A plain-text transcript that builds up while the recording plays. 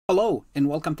Hello and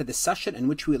welcome to this session in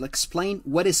which we'll explain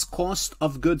what is cost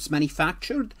of goods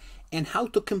manufactured and how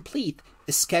to complete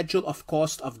a schedule of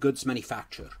cost of goods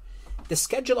manufactured. The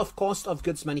schedule of cost of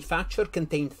goods manufactured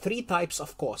contains three types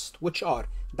of cost, which are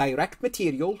direct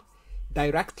material,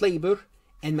 direct labor,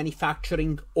 and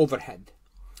manufacturing overhead.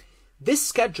 This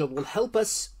schedule will help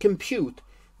us compute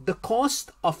the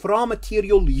cost of raw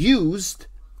material used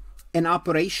in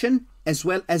operation as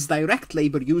well as direct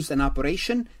labor used in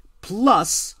operation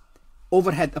plus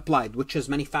overhead applied, which is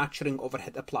manufacturing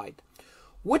overhead applied,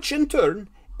 which in turn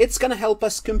it's going to help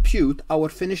us compute our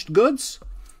finished goods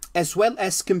as well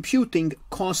as computing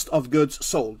cost of goods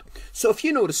sold. So if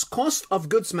you notice, cost of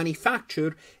goods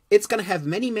manufactured, it's going to have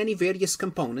many various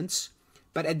components,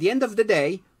 but at the end of the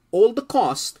day all the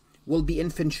cost will be in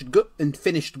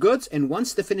finished goods, and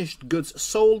once the finished goods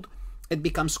sold, it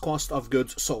becomes cost of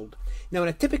goods sold. Now in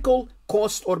a typical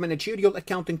cost or managerial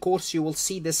accounting course, you will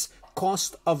see this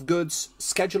cost of goods,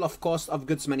 schedule of cost of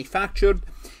goods manufactured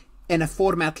in a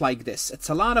format like this. It's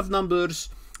a lot of numbers,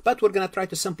 but we're going to try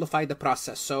to simplify the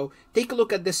process. So take a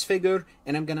look at this figure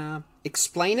and I'm going to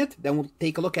explain it. Then we'll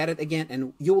take a look at it again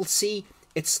and you will see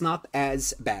it's not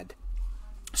as bad.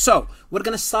 So we're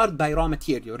going to start by raw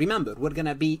material. Remember, we're going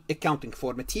to be accounting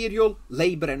for material,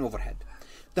 labor, and overhead.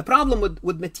 The problem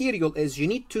with material is you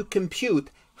need to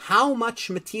compute how much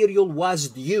material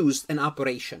was used in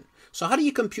operation. So how do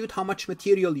you compute how much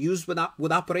material used with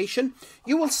operation?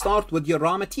 You will start with your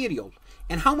raw material.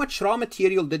 And how much raw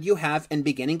material did you have in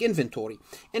beginning inventory?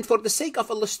 And for the sake of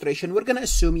illustration, we're going to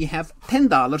assume you have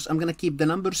 $10. I'm going to keep the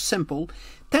numbers simple.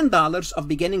 $10 of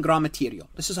beginning raw material.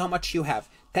 This is how much you have.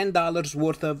 $10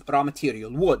 worth of raw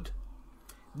material, wood.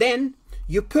 Then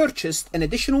you purchased an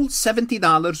additional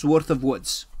 $70 worth of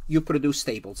woods. You produce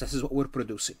tables. This is what we're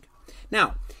producing.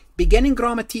 Now, beginning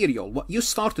raw material, what you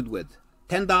started with,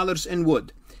 $10 in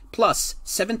wood, plus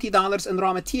 $70 in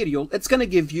raw material, it's going to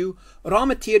give you raw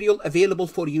material available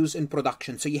for use in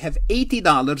production. So you have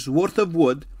 $80 worth of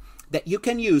wood that you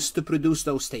can use to produce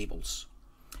those tables.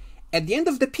 At the end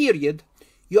of the period,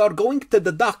 you are going to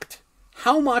deduct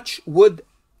how much wood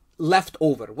left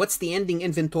over. What's the ending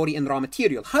inventory in raw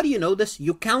material? How do you know this?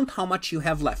 You count how much you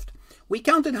have left. We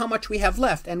counted how much we have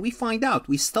left and we find out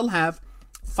we still have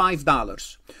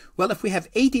 $5. Well, if we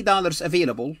have $80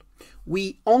 available,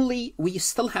 we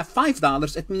still have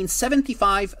 $5. It means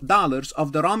 $75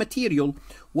 of the raw material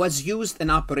was used in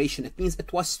operation. It means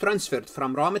it was transferred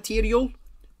from raw material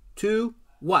to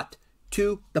what?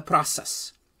 To the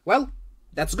process. Well,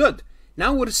 that's good.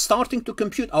 Now we're starting to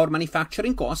compute our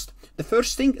manufacturing cost. The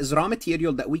first thing is raw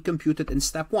material that we computed in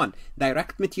step 1,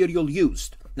 direct material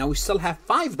used. Now we still have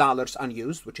 $5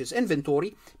 unused, which is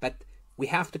inventory, but we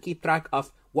have to keep track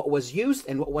of what was used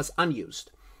and what was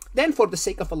unused. Then for the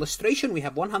sake of illustration, we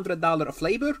have $100 of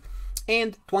labor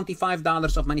and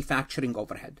 $25 of manufacturing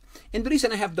overhead. And the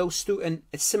reason I have those two in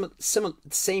a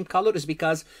same color is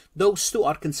because those two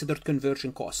are considered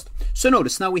conversion cost. So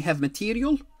notice now we have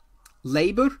material,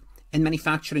 labor, and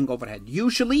manufacturing overhead.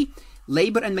 Usually,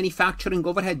 labor and manufacturing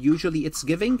overhead, usually it's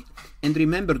giving. And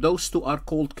remember, those two are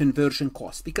called conversion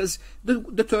cost because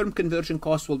the term conversion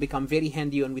cost will become very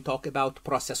handy when we talk about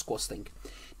process costing.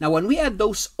 Now, when we add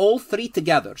those all three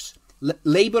together,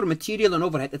 labor, material, and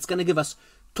overhead, it's going to give us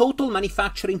total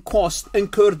manufacturing cost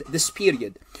incurred this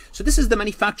period. So this is the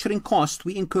manufacturing cost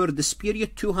we incurred this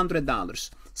period, $200.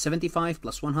 75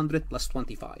 plus 100 plus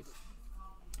 25.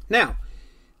 Now,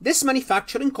 this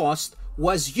manufacturing cost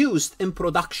was used in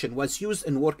production, was used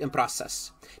in work in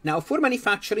process. Now, if we're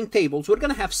manufacturing tables, we're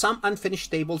going to have some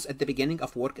unfinished tables at the beginning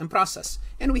of work in process.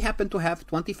 And we happen to have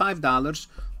 $25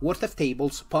 worth of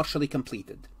tables partially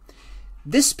completed.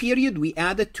 This period, we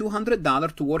added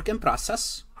 $200 to work in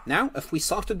process. Now, if we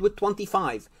started with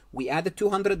 25, we added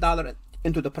 $200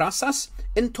 into the process.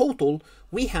 In total,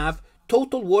 we have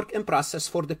total work in process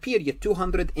for the period,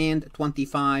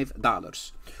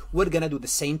 $225. We're going to do the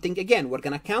same thing again. We're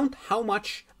going to count how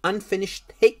much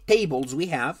unfinished tables we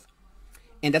have,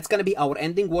 and that's going to be our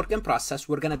ending work in process.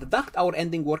 We're going to deduct our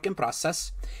ending work in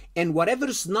process, and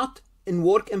whatever's not in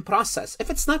work in process, if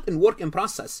it's not in work in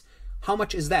process, how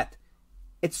much is that?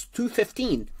 It's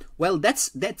 $215. Well,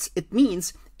 it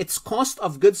means it's cost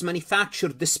of goods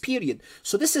manufactured this period.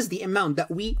 So this is the amount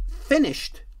that we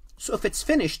finished. So if it's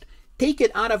finished, take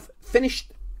it out of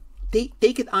finished,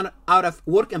 take it out of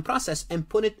work in process and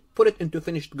put it into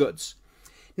finished goods.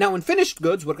 Now in finished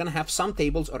goods, we're going to have some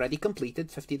tables already completed,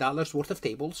 $50 worth of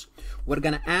tables. We're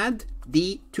going to add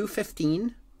the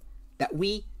 $215 that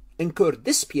we incurred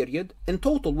this period. In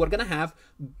total, we're going to have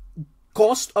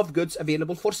cost of goods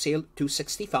available for sale,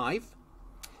 $265.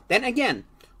 Then again,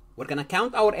 We're going to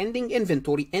count our ending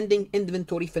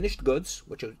inventory finished goods,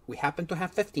 which we happen to have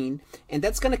 15, and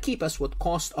that's going to keep us with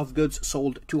cost of goods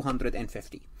sold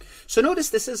 250. So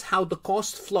notice this is how the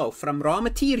cost flow from raw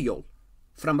material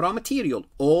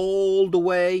all the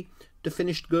way to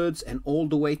finished goods and all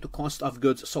the way to cost of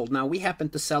goods sold. Now we happen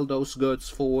to sell those goods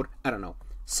for, I don't know,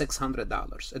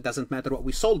 $600. It doesn't matter what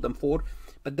we sold them for,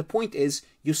 but the point is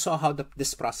you saw how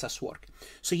this process works.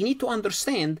 So you need to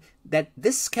understand that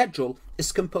this schedule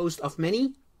is composed of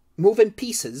many moving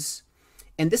pieces,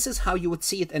 and this is how you would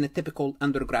see it in a typical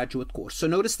undergraduate course. So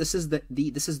notice this is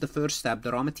the first step,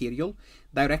 the raw material.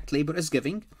 Direct labor is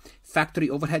giving. Factory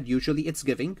overhead, usually it's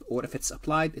giving, or if it's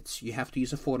applied, you have to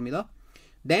use a formula.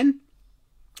 Then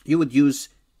you would use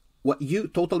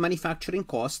total manufacturing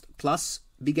cost plus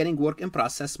beginning work in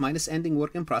process minus ending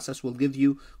work in process will give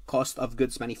you cost of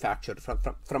goods manufactured.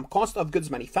 From cost of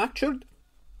goods manufactured,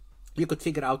 you could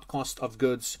figure out cost of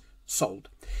goods sold.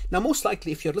 Now, most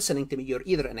likely, if you're listening to me, you're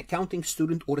either an accounting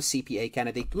student or a CPA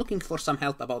candidate looking for some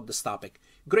help about this topic.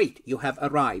 Great, you have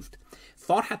arrived.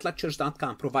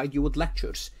 FarhatLectures.com provide you with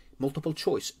lectures, multiple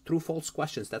choice, true-false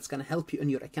questions. That's going to help you in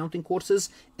your accounting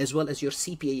courses as well as your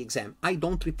CPA exam. I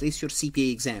don't replace your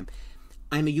CPA exam.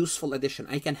 I'm a useful addition.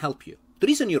 I can help you. The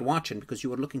reason you're watching because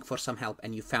you were looking for some help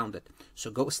and you found it.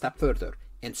 So go a step further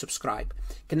and subscribe.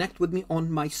 Connect with me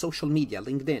on my social media,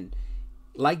 LinkedIn.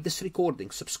 Like this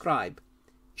recording, subscribe,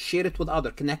 share it with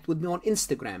others. Connect with me on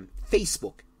Instagram,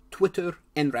 Facebook, Twitter,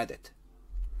 and Reddit.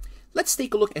 Let's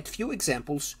take a look at a few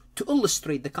examples to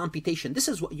illustrate the computation. This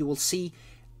is what you will see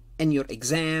in your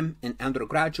exam, in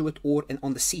undergraduate, or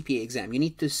on the CPA exam. You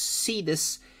need to see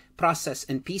this process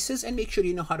in pieces and make sure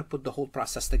you know how to put the whole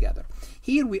process together.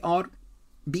 Here we are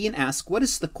being asked, what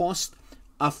is the cost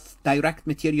of direct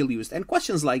material used? And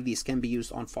questions like these can be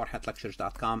used on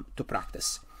FarhatLectures.com to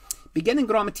practice. Beginning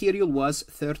raw material was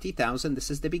 30,000.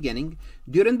 This is the beginning.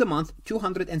 During the month,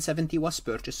 270 was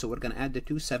purchased, so we're going to add the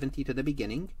 270 to the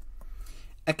beginning.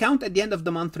 Account at the end of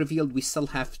the month revealed we still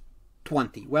have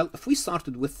 20. Well, if we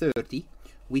started with 30,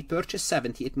 we purchased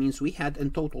 70, it means we had in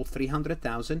total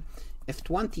 300,000. If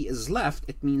 20 is left,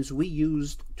 it means we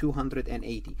used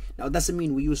 280. Now, it doesn't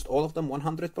mean we used all of them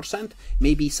 100%.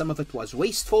 Maybe some of it was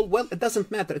wasteful. Well, it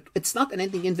doesn't matter. It's not an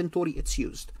ending inventory, it's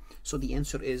used. So the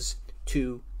answer is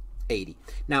 280.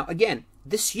 Now, again,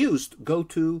 this used go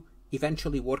to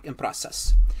eventually work in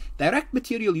process. Direct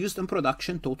material used in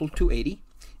production, total 280.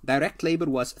 Direct labor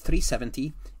was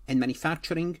 370. And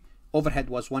manufacturing overhead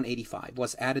was 185,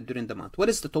 was added during the month. What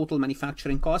is the total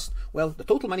manufacturing cost? Well, the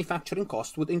total manufacturing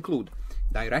cost would include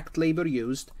direct labor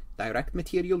used, direct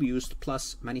material used,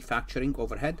 plus manufacturing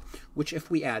overhead, which if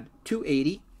we add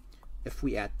 280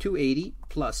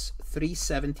 plus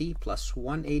 370 plus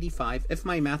 185, if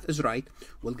my math is right,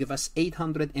 will give us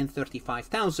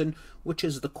 835,000, which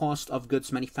is the cost of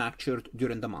goods manufactured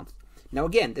during the month. Now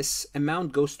again, this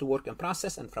amount goes to work in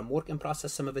process, and from work in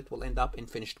process, some of it will end up in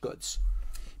finished goods.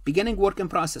 Beginning work in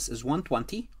process is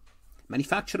 120.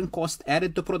 Manufacturing cost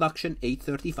added to production,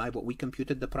 835, what we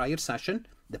computed the prior session,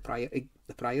 the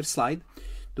prior slide.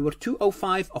 There were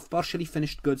 205 of partially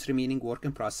finished goods remaining work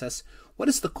in process. What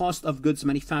is the cost of goods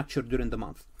manufactured during the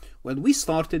month? Well, we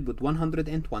started with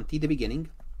 120, the beginning.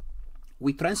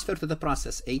 We transferred to the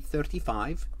process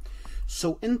 835.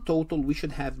 So in total, we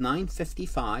should have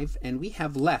 955, and we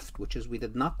have left, which is we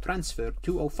did not transfer,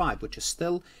 205, which is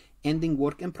still ending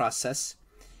work in process.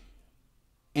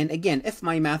 And again, if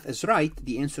my math is right,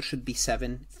 the answer should be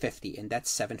 750, and that's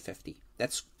 750.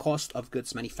 That's cost of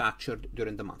goods manufactured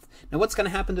during the month. Now, what's going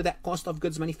to happen to that cost of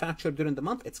goods manufactured during the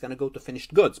month? It's going to go to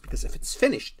finished goods, because if it's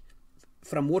finished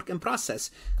from work in process,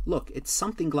 look, it's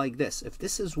something like this. If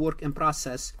this is work in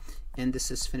process and this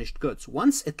is finished goods,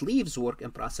 once it leaves work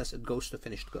in process, it goes to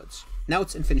finished goods. Now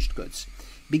it's in finished goods.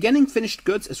 Beginning finished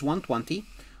goods is 120.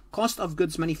 Cost of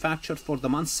goods manufactured for the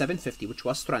month 750, which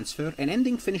was transfer, and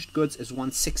ending finished goods is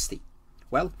 160.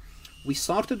 Well, we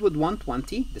started with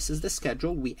 120. This is the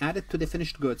schedule. We added to the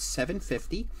finished goods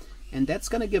 750, and that's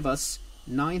going to give us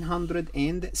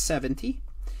 970.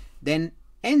 Then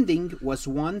ending was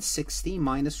 160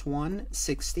 minus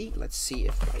 160. Let's see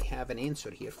if I have an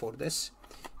answer here for this.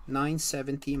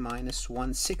 970 minus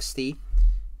 160,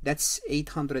 that's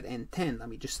 810. Let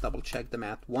me just double check the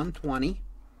math. 120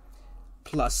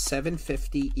 plus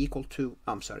 750 equal to,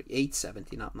 I'm sorry,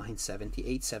 870, not 970,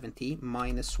 870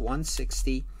 minus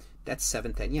 160, that's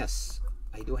 710. Yes,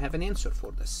 I do have an answer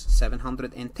for this,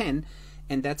 710,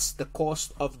 and that's the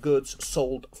cost of goods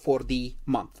sold for the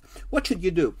month. What should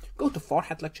you do? Go to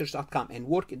farhatlectures.com and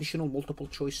work additional multiple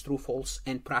choice true false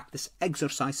and practice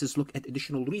exercises. Look at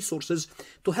additional resources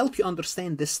to help you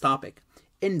understand this topic.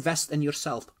 Invest in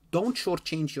yourself. Don't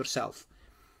shortchange yourself.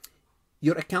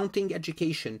 Your accounting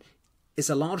education is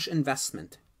a large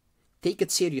investment. Take it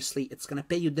seriously. It's going to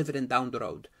pay you dividend down the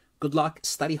road. Good luck,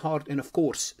 study hard, and of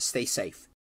course, stay safe.